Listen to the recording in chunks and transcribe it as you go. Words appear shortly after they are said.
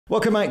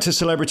Welcome back to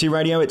Celebrity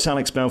Radio. It's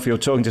Alex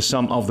Belfield talking to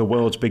some of the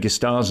world's biggest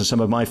stars and some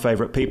of my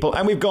favourite people.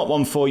 And we've got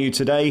one for you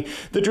today.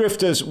 The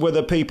Drifters were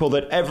the people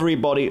that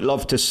everybody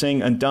loved to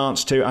sing and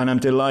dance to. And I'm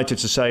delighted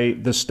to say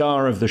the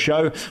star of the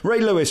show,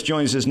 Ray Lewis,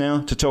 joins us now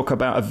to talk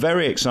about a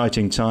very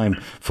exciting time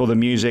for the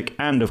music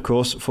and, of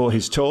course, for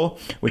his tour,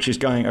 which is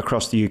going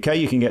across the UK.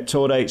 You can get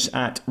tour dates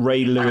at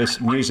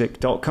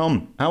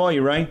raylewismusic.com. How are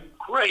you, Ray?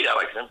 Great,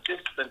 Alex. I'm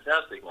just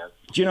fantastic, man.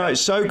 Do you know,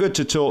 it's so good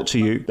to talk to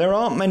you. There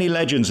aren't many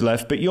legends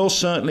left, but you're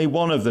certainly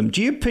one of them.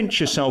 Do you pinch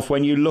yourself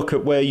when you look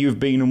at where you've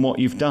been and what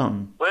you've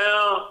done?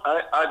 Well,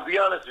 I'll be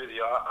honest with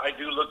you. I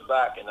do look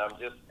back, and I'm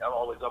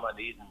always on my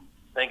knees and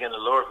thanking the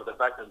Lord for the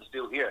fact that I'm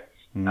still here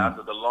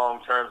after the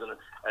long terms, and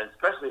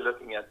especially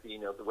looking at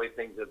the way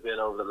things have been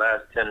over the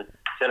last 10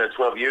 or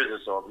 12 years or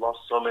so. I've lost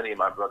so many of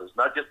my brothers,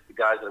 not just the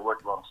guys that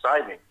worked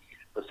alongside me,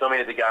 but so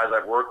many of the guys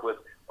I've worked with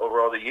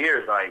over all the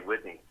years.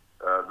 Whitney,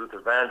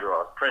 Luther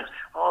Vandross, Prince,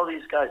 all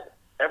these guys.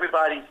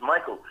 Everybody's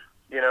Michael.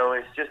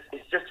 It's just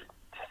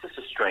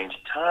a strange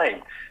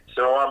time.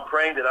 So I'm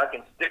praying that I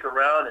can stick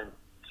around and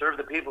serve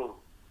the people,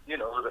 a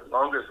little bit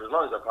longer, for as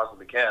long as I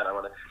possibly can. I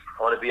want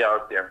to be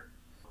out there.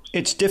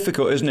 It's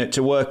difficult, isn't it,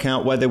 to work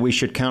out whether we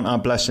should count our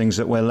blessings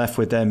that we're left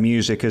with their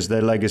music as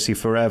their legacy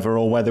forever,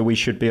 or whether we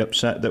should be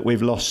upset that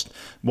we've lost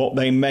what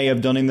they may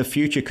have done in the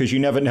future, because you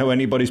never know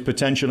anybody's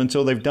potential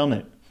until they've done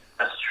it.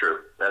 That's true.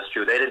 That's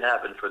true. They didn't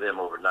happen for them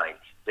overnight.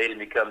 They didn't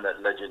become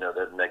that legend or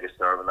that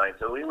megastar overnight.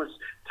 So it was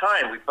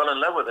time. We fell in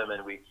love with them,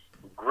 and we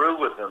grew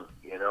with them,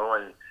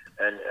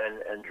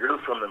 and drew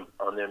from them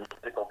on their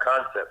musical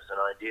concepts and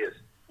ideas,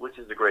 which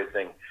is a great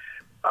thing.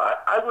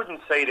 I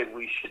wouldn't say that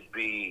we should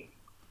be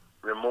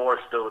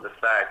remorsed over the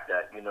fact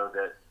that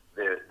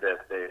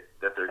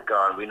that they're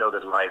gone. We know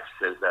that life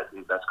says that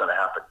that's going to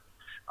happen.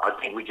 I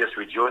think we just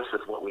rejoice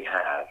with what we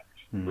have.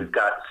 We've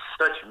got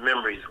such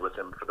memories with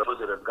them. For those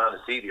that have gone to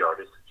see the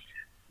artists,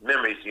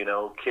 memories,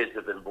 kids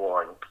have been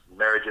born,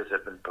 marriages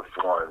have been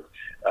performed,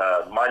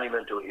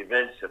 monumental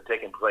events have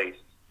taken place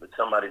with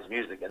somebody's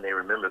music, and they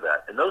remember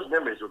that. And those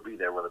memories will be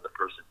there whether the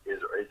person is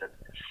or isn't.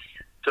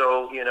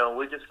 So,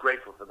 we're just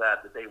grateful for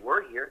that they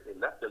were here, they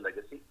left their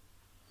legacy.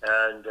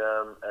 And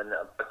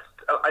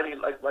I mean,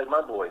 like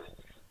my boys.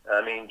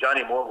 I mean,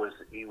 Johnny Moore was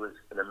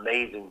an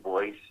amazing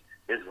voice.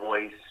 His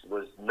voice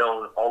was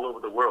known all over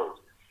the world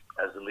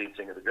as the lead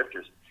singer of the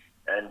Drifters.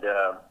 And,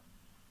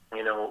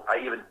 I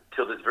even,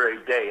 till this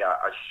very day,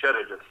 I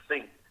shudder to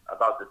think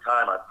about the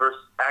time I first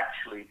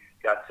actually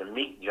got to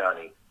meet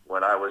Johnny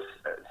when I was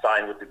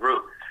signed with the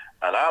group.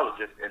 And I was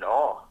just in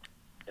awe,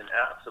 in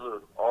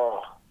absolute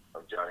awe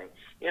of Johnny.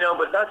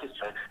 But not just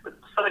Johnny, but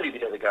so many of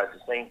the other guys,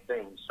 the same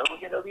thing. So,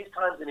 these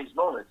times and these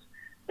moments,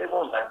 they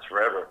won't last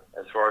forever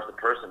as far as the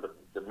person, but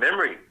the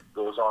memory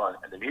goes on,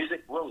 and the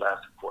music will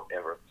last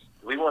forever.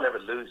 We won't ever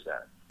lose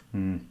that.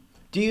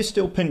 Do you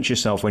still pinch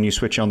yourself when you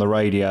switch on the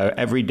radio?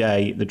 Every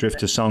day the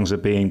Drifter songs are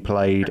being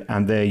played,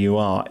 and there you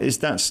are. Is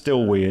that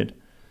still weird?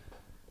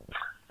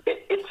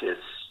 It's just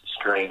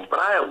strange, but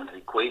I always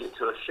equate it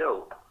to a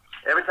show.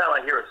 Every time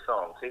I hear a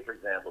song, say for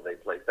example they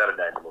play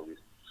Saturday night movies,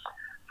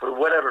 for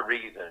whatever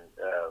reason,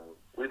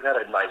 we've had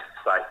a nice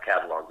size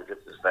catalog because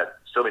there's not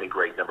so many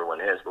great #1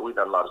 hits, but we've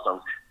had a lot of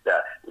songs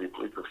that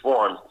we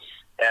performed.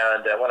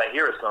 And when I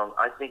hear a song,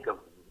 I think of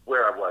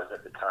where I was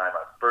at the time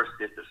I first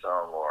did the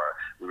song, or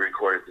we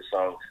recorded the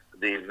song,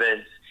 the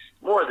events,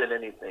 more than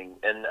anything.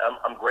 And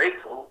I'm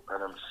grateful,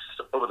 and I'm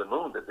so over the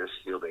moon that they're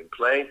still being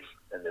played,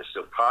 and they're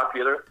still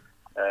popular,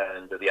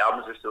 and the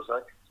albums are still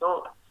selling.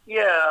 So,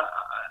 yeah,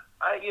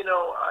 I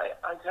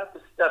have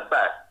to step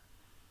back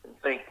and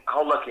think,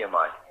 how lucky am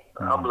I?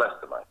 How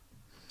blessed am I?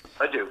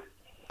 I do.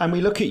 And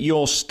we look at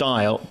your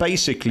style.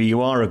 Basically,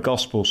 you are a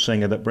gospel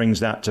singer that brings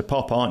that to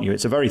pop, aren't you?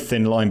 It's a very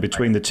thin line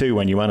between the two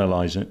when you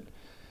analyse it.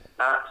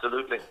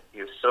 Absolutely.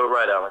 You're so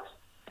right, Alex.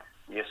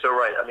 You're so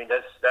right. I mean,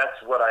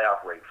 that's what I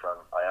operate from.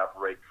 I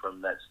operate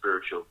from that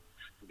spiritual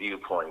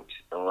viewpoint.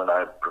 And when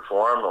I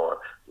perform,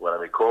 or when I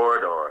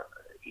record, or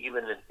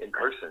even in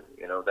person,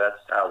 that's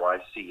how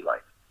I see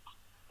life.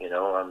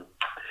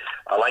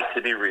 I like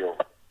to be real.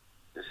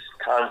 This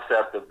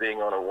concept of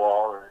being on a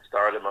wall and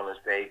stardom on the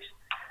stage.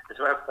 As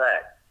a matter of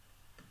fact,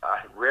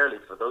 I rarely,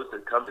 for those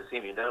that come to see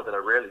me, know that I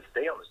rarely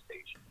stay on the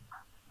stage.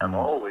 I'm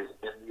always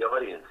in the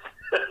audience.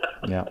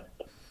 Yeah.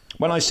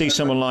 When I see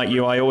someone like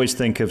you, I always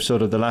think of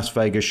sort of the Las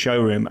Vegas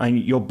showroom, and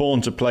you're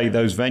born to play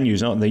those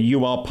venues, aren't they?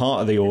 You are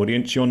part of the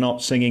audience. You're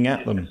not singing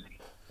at them.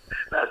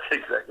 That's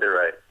exactly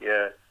right.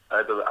 Yeah.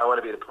 I want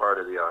to be a part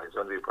of the audience. I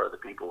want to be a part of the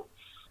people.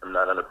 I'm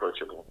not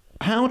unapproachable.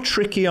 How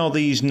tricky are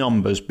these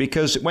numbers?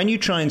 Because when you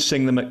try and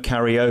sing them at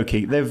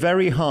karaoke, they're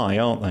very high,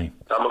 aren't they?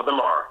 Some of them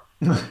are.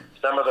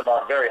 Some of them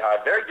are very high.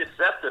 Very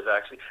deceptive,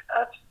 actually.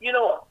 That's,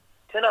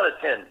 10 out of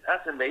 10.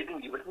 That's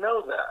amazing. You would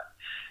know that.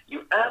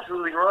 You're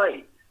absolutely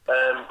right.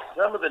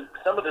 Some of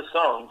the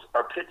songs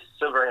are pitched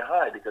so very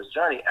high because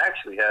Johnny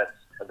actually has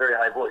a very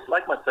high voice.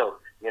 Like myself,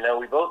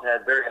 we both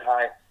had very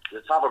high.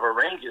 The top of our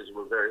ranges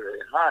were very,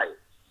 very high,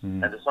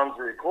 and the songs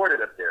were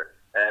recorded up there.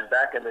 And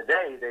back in the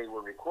day, they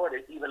were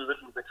recorded even a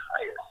little bit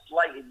higher,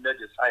 slightly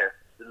nudges higher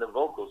than the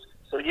vocals.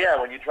 So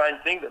yeah, when you try and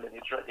sing them, and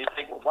you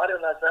think, well, why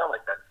don't I sound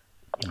like that?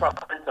 You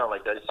probably don't sound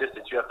like that. It's just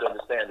that you have to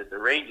understand that the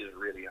range is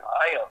really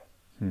high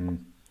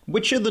on.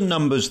 Which are the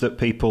numbers that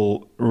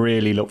people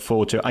really look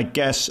forward to? I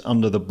guess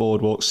Under the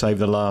Boardwalk, Save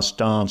the Last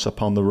Dance,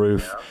 Up on the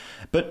Roof. Yeah.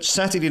 But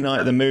Saturday Night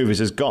at the Movies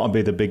has got to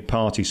be the big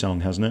party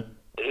song, hasn't it?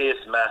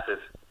 It's massive.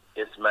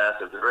 It's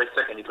massive. The very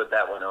second you put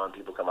that one on,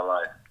 people come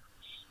alive.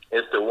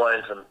 It's the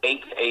one from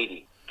 8 to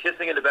 80.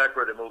 Kissing in the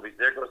Backward of Movies,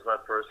 There Goes My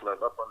First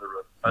Love, Up on the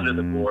Roof, Under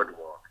the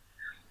Boardwalk.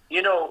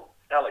 You know,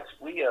 Alex,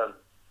 we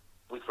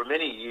for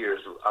many years,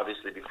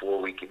 obviously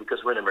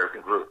because we're an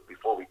American group,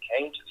 before we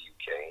came to the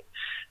UK,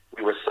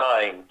 we were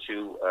signed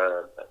to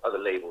other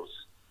labels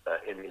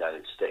in the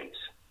United States.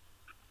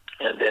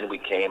 And then we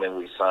came and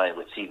we signed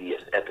with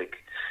CBS Epic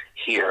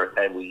here,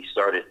 and we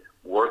started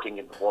working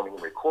and performing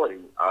and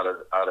recording out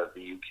of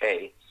the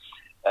UK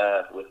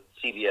with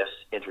CBS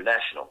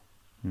International.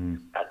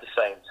 At the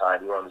same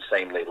time, we were on the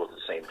same label at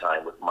the same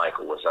time with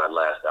Michael, was our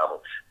last album.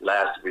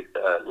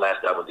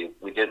 Last album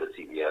we did with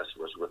CBS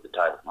was With the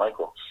Time with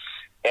Michael.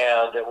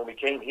 And when we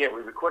came here,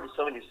 we recorded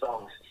so many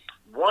songs.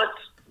 Once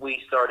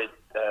we started,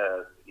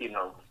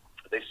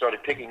 they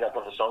started picking up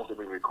on the songs that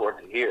we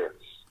recorded here,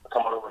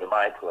 coming over to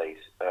my place,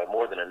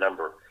 more than a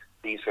number.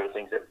 These sort of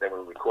things that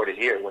were recorded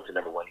here went to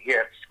number one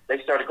here.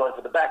 They started going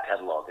for the back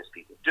catalog, as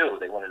people do.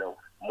 They want to know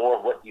more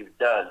of what you've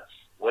done.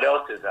 What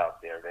else is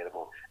out there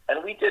available?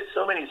 And we did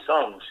so many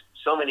songs,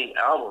 so many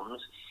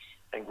albums,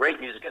 and great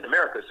music in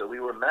America. So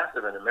we were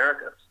massive in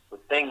America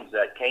with things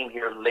that came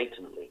here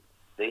latently.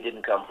 They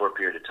didn't come for a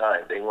period of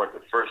time. They weren't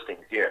the first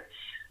things here.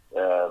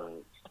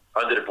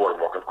 Under the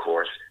Boardwalk, of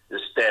course, the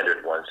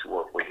standard ones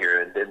were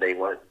here. And then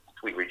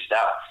we reached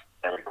out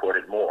and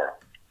recorded more.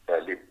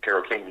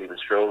 Carole King, Leave and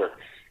Stroll,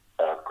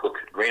 Cook,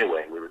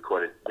 Greenaway. We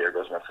recorded There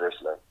Goes My First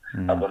Love,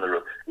 Up on the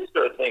Roof. These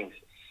sort of things.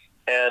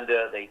 And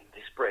they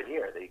spread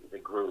here. They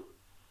grew.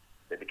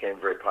 They became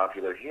very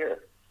popular here.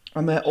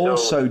 And they're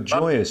also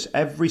joyous.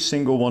 Every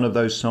single one of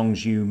those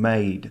songs you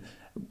made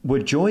were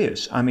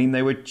joyous. I mean,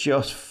 they were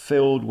just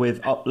filled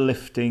with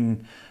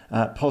uplifting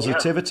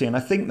positivity. And I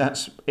think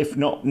that's, if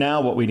not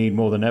now what we need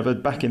more than ever,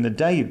 back in the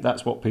day,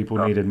 that's what people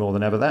needed more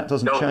than ever. That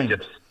doesn't change.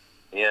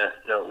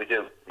 We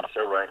do. You're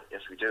so right.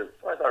 Yes, we do.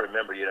 As I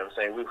remember, you know what I'm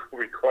saying, we were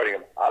recording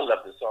them. I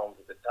loved the songs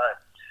at the time.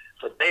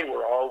 But they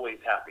were always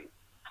happy.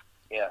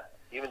 Yeah.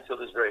 Even till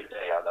this very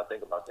day, I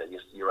think about that.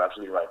 You're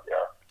absolutely right. They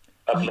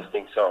are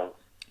uplifting songs.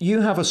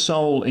 You have a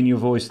soul in your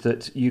voice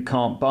that you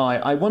can't buy.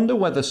 I wonder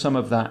whether some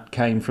of that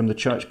came from the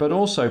church, but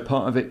also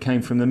part of it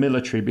came from the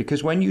military,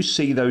 because when you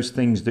see those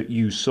things that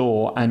you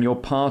saw and you're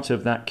part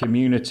of that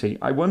community,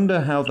 I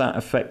wonder how that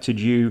affected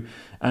you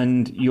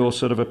and your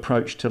sort of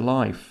approach to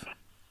life.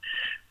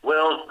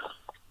 Well,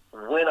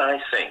 when I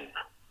sing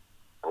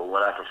or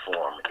when I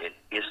perform, it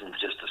isn't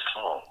just a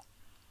song.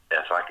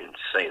 If I can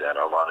say that,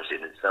 I'll honestly,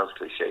 and it sounds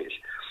cliche-ish,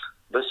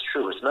 but it's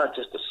true. It's not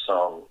just a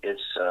song.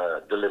 It's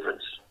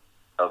deliverance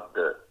of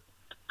the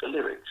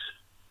lyrics,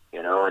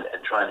 you know, and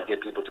trying to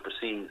get people to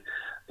perceive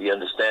the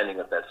understanding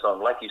of that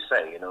song. Like you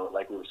say, you know,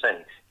 like we were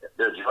saying,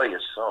 they're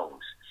joyous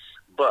songs,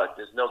 but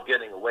there's no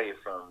getting away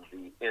from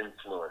the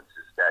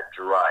influences that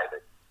drive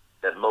it,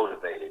 that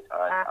motivate it.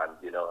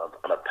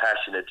 I'm a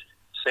passionate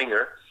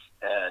singer,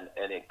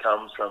 and it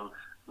comes from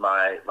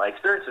my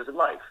experiences in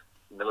life.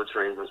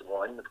 Military was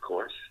one, of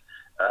course.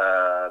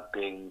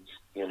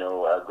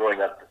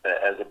 Growing up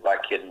as a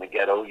black kid in the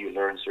ghetto, you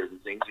learn certain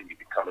things and you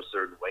become a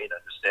certain way and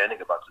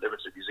understanding about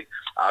deliverance of music.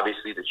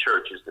 Obviously, the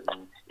church is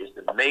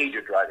the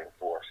major driving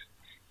force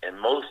in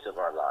most of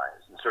our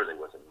lives, and certainly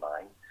wasn't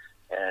mine.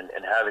 And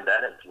having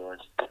that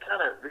influence, it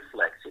kind of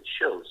reflects, it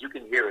shows. You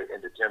can hear it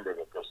in the timbre of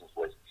a person's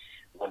voice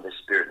when the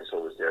spirit and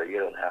soul is there. You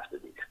don't have to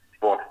be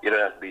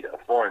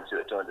foreign to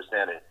it to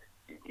understand it.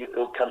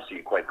 It comes to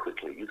you quite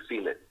quickly. You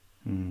feel it.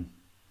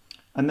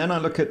 And then I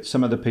look at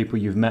some of the people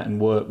you've met and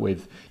worked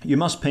with. You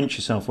must pinch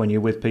yourself when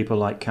you're with people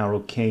like Carole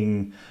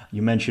King.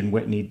 You mentioned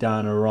Whitney,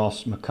 Diana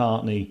Ross,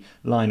 McCartney,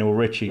 Lionel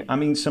Richie. I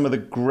mean, some of the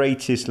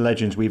greatest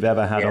legends we've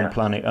ever had on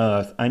planet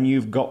Earth. And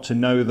you've got to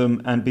know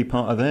them and be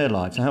part of their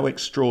lives. How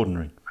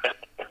extraordinary.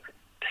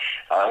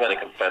 I'm going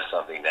to confess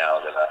something now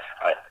that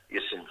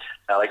listen,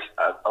 Alex,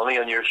 only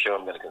on your show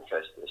I'm going to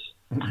confess this.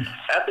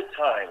 At the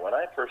time, when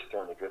I first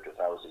joined the Drifters,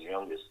 I was the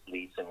youngest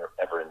lead singer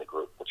ever in the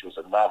group, which was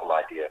a novel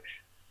idea.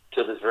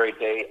 To this very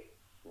day,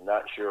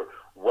 not sure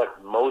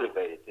what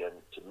motivated them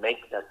to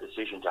make that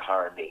decision to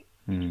hire me.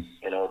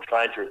 You know,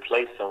 trying to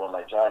replace someone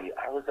like Johnny,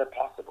 how is that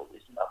possible?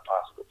 It's not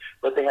possible.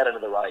 But they had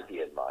another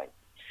idea in mind,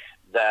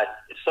 that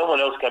if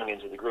someone else coming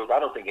into the group, I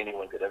don't think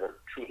anyone could ever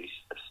truly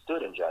have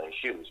stood in Johnny's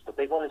shoes, but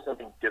they wanted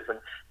something different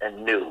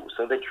and new.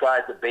 So they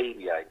tried the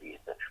baby idea,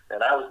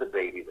 and I was the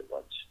baby of the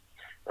bunch,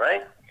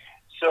 right?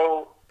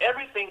 So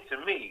everything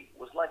to me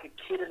was like a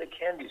kid in a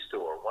candy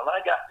store. When I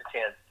got the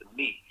chance to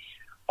meet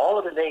all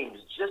of the names,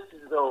 just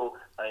as though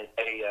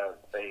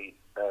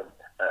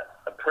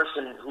a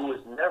person who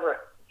has never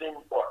been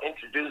or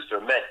introduced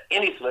or met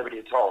any celebrity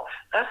at all.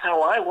 That's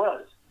how I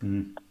was.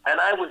 And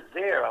I was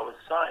there. I was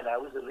signed. I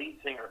was the lead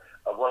singer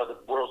of one of the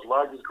world's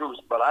largest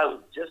groups, but I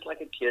was just like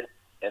a kid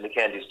in the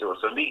candy store.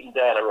 So meeting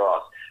Diana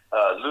Ross,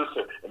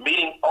 Luther, and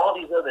meeting all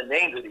these other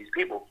names of these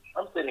people,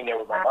 I'm sitting there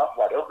with my mouth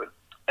wide open.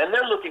 And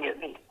they're looking at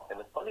me. And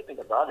the funny thing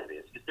about it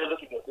is they're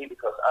looking at me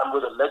because I'm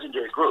with a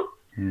legendary group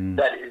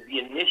that is the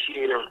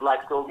initiator of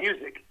black soul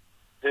music.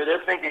 So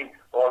they're thinking,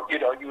 or, you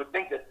know, you would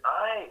think that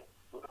I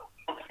would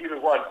be the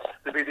one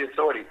to be the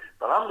authority.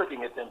 But I'm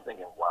looking at them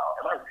thinking, wow,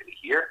 am I really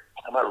here?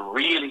 Am I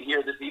really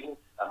here this evening?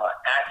 Am I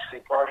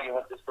actually partying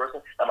with this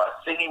person? Am I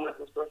singing with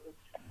this person?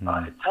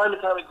 Time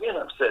and time again,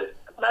 I've said,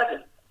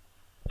 imagine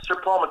Sir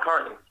Paul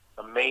McCartney,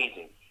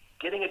 amazing.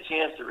 Getting a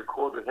chance to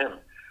record with him.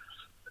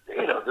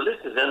 You know, the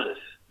list is endless.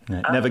 Yeah,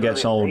 it never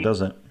gets old,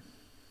 does it?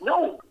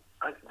 No.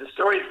 The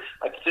stories,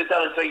 I can sit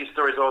down and tell you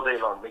stories all day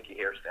long, make your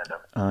hair stand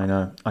up. I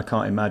know. I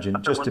can't imagine.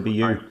 Just to be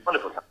you.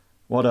 Wonderful time.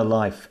 What a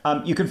life.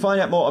 You can find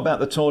out more about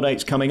the tour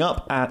dates coming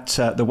up at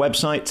the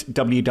website,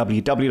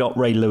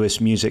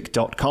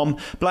 www.raylewismusic.com.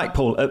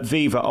 Blackpool at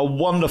Viva, a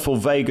wonderful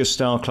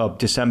Vegas-style club,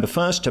 December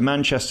 1st to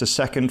Manchester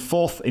 2nd,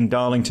 4th in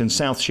Darlington,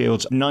 South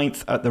Shields,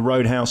 9th at the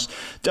Roadhouse,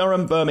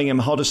 Durham,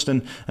 Birmingham,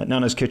 Hoddesdon at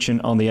Nana's Kitchen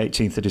on the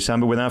 18th of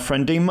December with our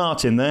friend Dean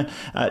Martin there.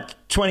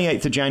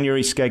 28th of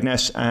January,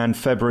 Skegness, and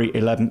February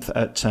 11th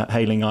at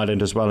Hayling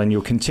Island as well. And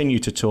you'll continue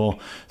to tour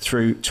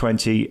through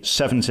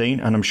 2017,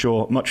 and I'm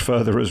sure much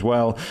further as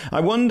well.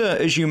 I wonder,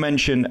 as you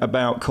mentioned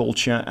about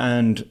culture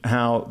and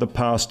how the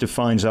past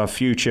defines our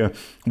future,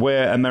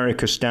 where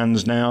America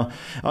stands now.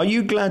 Are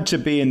you glad to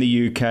be in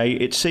the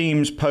UK? It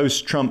seems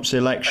post-Trump's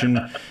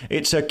election,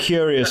 it's a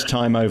curious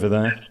time over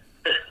there.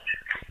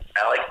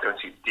 Alex,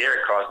 don't you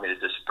dare cause me to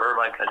despair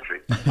my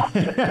country.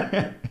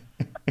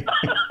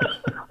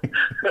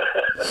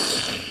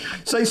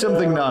 Say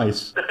something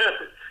nice.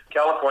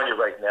 California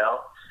right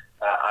now,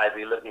 I'd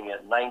be looking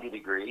at 90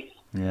 degrees.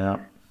 Yeah.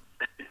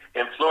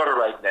 In Florida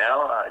right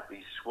now, I'd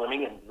be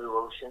swimming in blue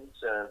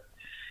oceans,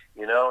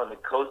 you know, on the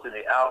coast of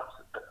the Alps.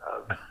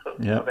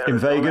 Yeah. In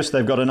Vegas,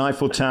 they've got an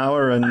Eiffel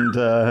Tower and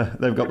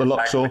they've got the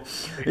Luxor.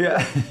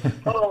 Yeah.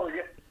 Oh,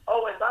 yeah.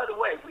 Oh, and by the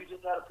way, we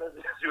just had a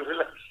presidential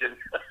election.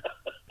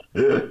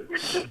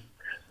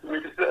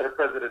 we just had a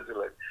presidential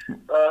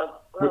election.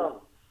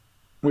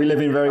 We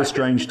live in very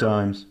strange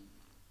times.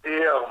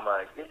 Yeah, oh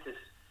my, this is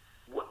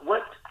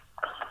what?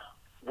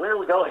 Where are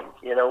we going?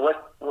 You know,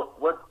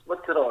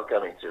 what's it all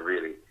coming to,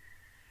 really?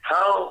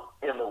 How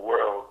in the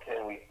world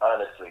can we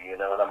honestly, you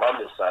know? And I'm on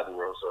this side of the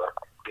world, so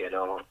you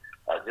know,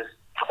 I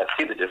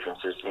see the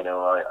differences, you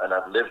know. And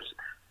I've lived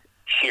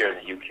here in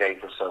the UK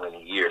for so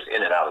many years,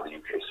 in and out of the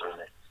UK,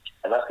 certainly,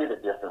 and I see the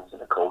difference in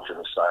the culture and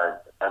the side.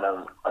 And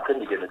I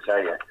couldn't begin to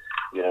tell you,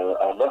 you know,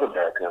 I love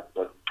America,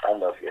 but I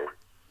love here.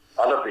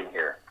 I love being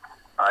here.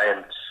 I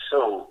am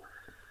so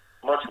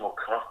much more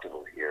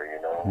comfortable here, you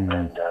know,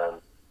 and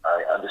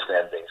I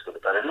understand things for the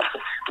better.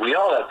 Listen, we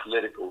all have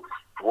political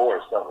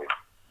wars, don't we?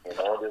 You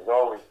know, there's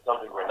always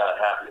something we're not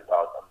happy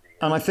about.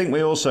 And I think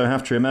we also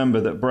have to remember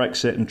that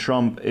Brexit and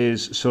Trump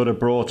is sort of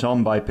brought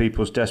on by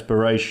people's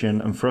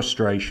desperation and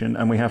frustration,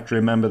 and we have to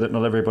remember that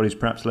not everybody's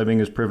perhaps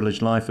living as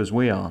privileged life as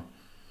we are.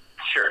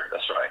 Sure,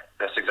 that's right.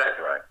 That's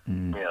exactly right.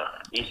 Yeah,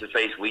 he's the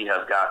face we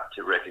have got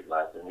to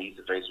recognize, and he's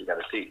the face we got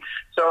to see.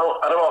 So,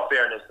 out of all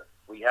fairness,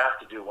 we have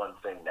to do one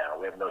thing now.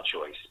 We have no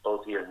choice,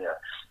 both here and there.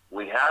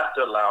 We have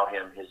to allow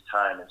him his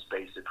time and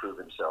space to prove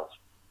himself,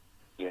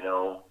 you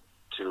know,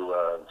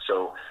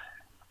 so,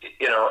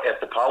 you know, if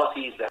the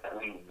policies that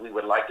we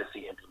would like to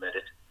see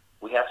implemented,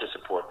 we have to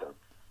support them.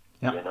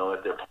 Yep. You know,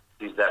 if there are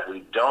policies that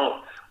we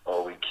don't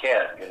or we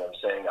can't, you know what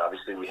I'm saying,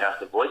 obviously we have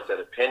to voice that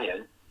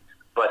opinion,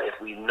 but if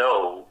we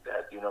know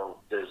that, you know,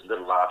 there's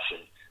little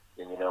option,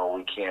 then, you know,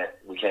 we can't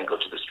go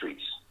to the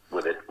streets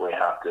with it. We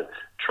have to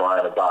try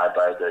and abide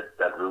by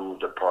that rule,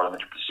 the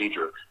parliamentary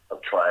procedure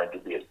of trying to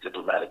be as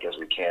diplomatic as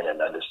we can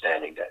and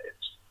understanding that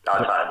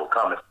our time will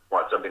come. If we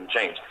want something to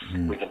change,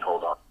 we can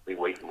hold on. We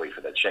wait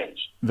for that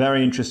change.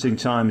 Very interesting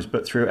times,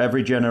 but through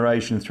every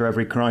generation, through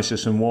every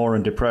crisis and war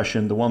and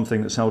depression, the one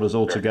thing that's held us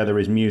all together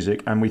is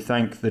music, and we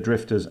thank the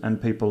Drifters and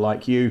people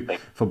like you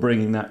for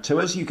bringing that to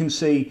us. You can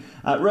see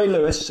Ray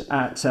Lewis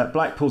at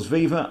Blackpool's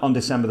Viva on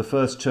December the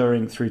 1st,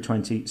 touring through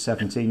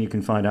 2017. You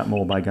can find out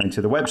more by going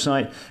to the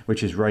website,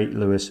 which is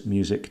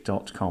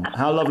raylewismusic.com.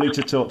 How lovely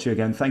to talk to you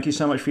again. Thank you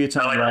so much for your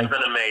time, Ray. It's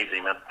been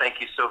amazing, man. Thank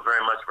you so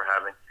very much for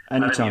having me.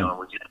 Anytime.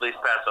 Would you please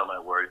pass on my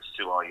words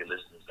to all your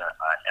listeners?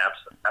 I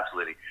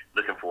absolutely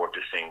looking forward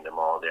to seeing them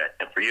all there.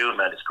 And for you,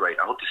 man, it's great.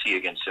 I hope to see you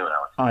again soon,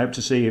 Alex. I hope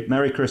to see you.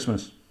 Merry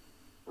Christmas.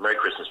 Merry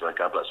Christmas, man.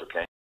 God bless,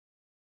 okay?